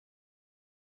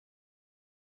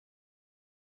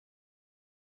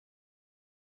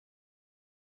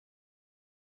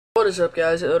What is up,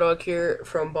 guys? Odog here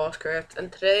from Bosscraft,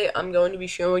 and today I'm going to be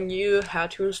showing you how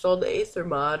to install the Aether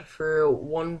mod for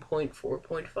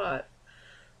 1.4.5.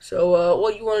 So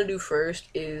what you want to do first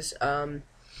is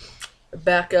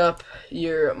back up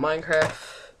your Minecraft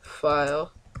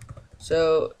file.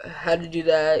 So how to do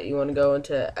that, you want to go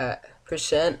into app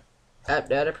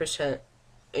data percent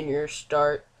in your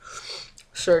start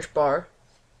search bar,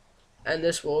 and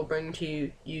this will bring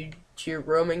you to your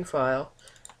roaming file.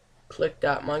 Click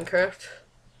 .minecraft,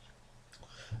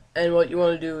 and what you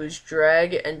want to do is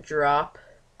drag and drop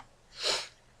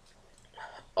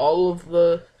all of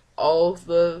the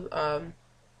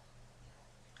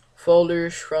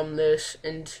folders from this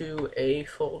into a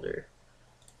folder.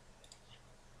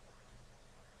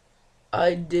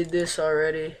 I did this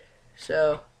already,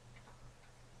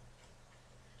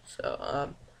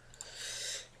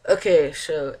 okay,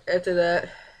 so after that,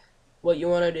 what you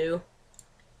want to do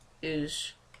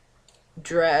is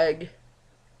drag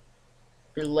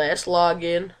your last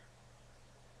login,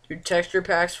 your texture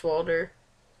packs folder,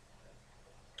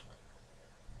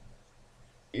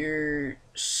 your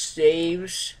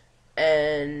saves,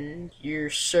 and your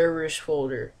servers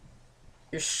folder,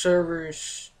 your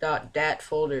servers.dat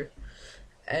folder.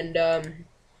 And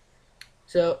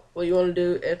so what you want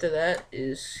to do after that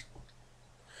is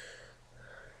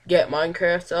get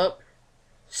Minecraft up.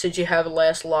 Since you have a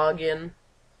last login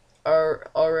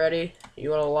already,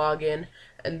 you want to log in,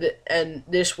 and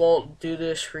this won't do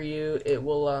this for you. It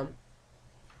will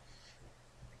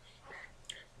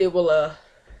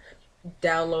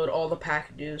download all the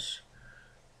packages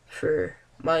for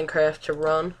Minecraft to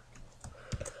run.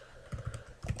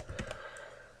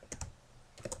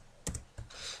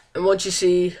 And once you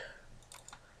see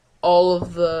all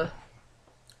of the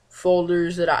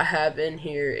folders that I have in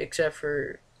here, except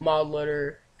for mod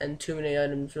loader and too many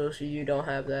items, most of you don't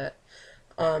have that.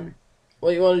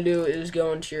 What you want to do is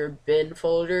go into your bin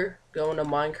folder, go into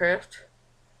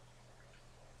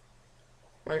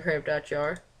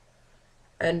Minecraft.jar,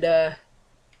 and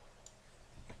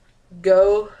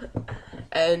go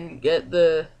and get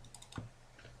the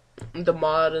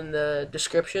mod in the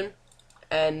description,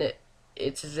 and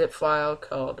it's a zip file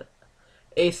called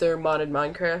Aether Modded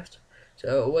Minecraft.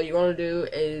 So what you want to do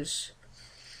is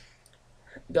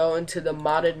go into the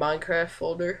modded Minecraft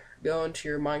folder, go into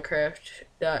your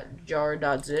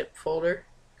Minecraft.jar.zip folder,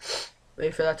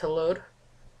 wait for that to load,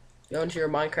 go into your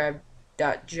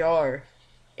Minecraft.jar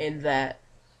in that,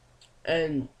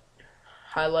 and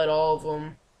highlight all of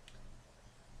them,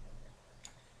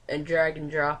 and drag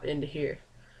and drop into here.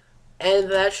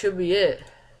 And that should be it.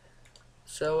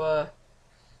 So,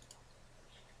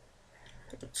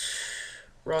 let's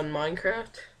run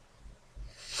Minecraft.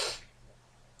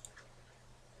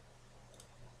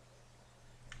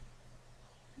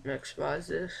 Maximize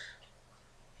this,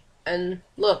 and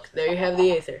look, there you have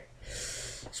the Aether.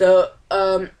 So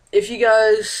if you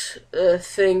guys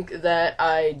think that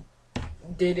I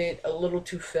did it a little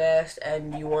too fast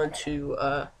and you want to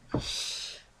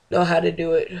know how to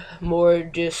do it more,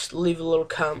 just leave a little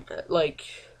comment,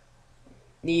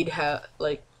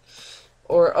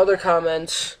 or other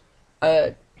comments.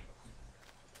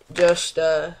 Just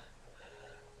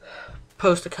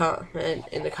post a comment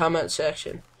in the comment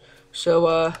section.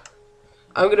 So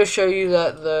I'm gonna show you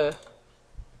that the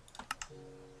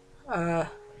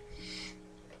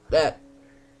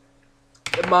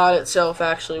mod itself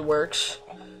actually works.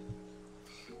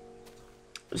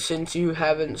 Since you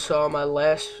haven't saw my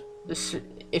last,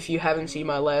 if you haven't seen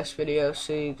my last video,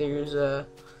 see there's the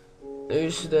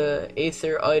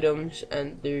Aether items,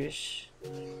 and there's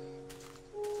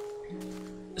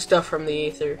stuff from the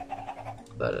Aether,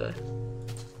 but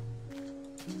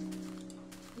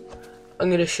I'm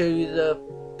gonna show you the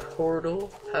portal,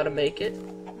 how to make it.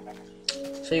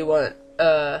 So you want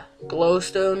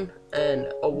glowstone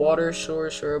and a water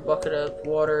source or a bucket of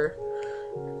water,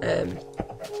 and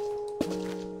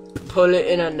put it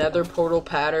in a nether portal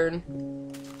pattern,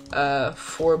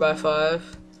 4x5.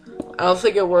 I don't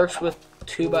think it works with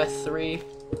 2x3.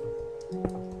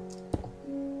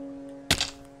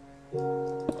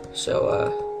 So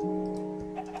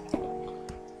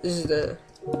this is the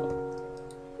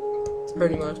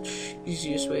pretty much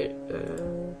easiest way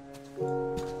to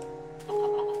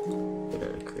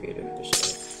creative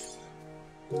stuff.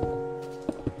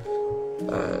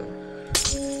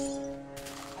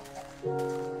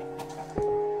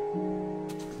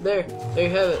 There you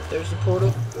have it. There's the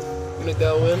portal. I'm gonna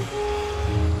go in.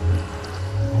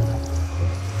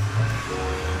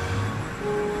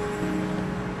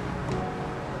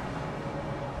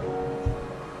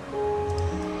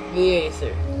 The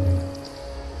Aether.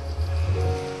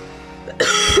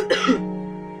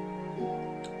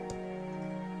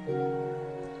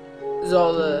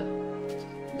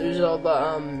 there's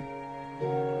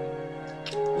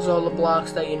all the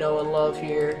blocks that you know and love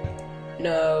here.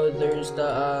 No, there's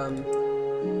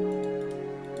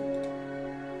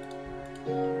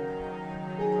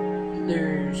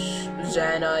there's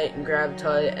Zanite and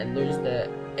Gravitite, and there's the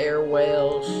air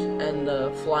whales and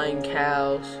the flying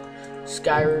cows,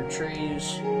 skyroot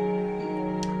trees.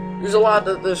 There's a lot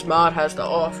that this mod has to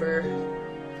offer,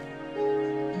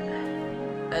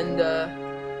 and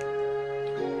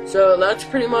so that's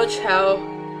pretty much how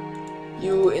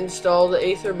you install the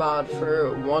Aether mod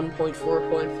for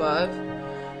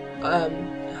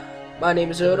 1.4.5. My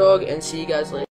name is Odog, and see you guys later.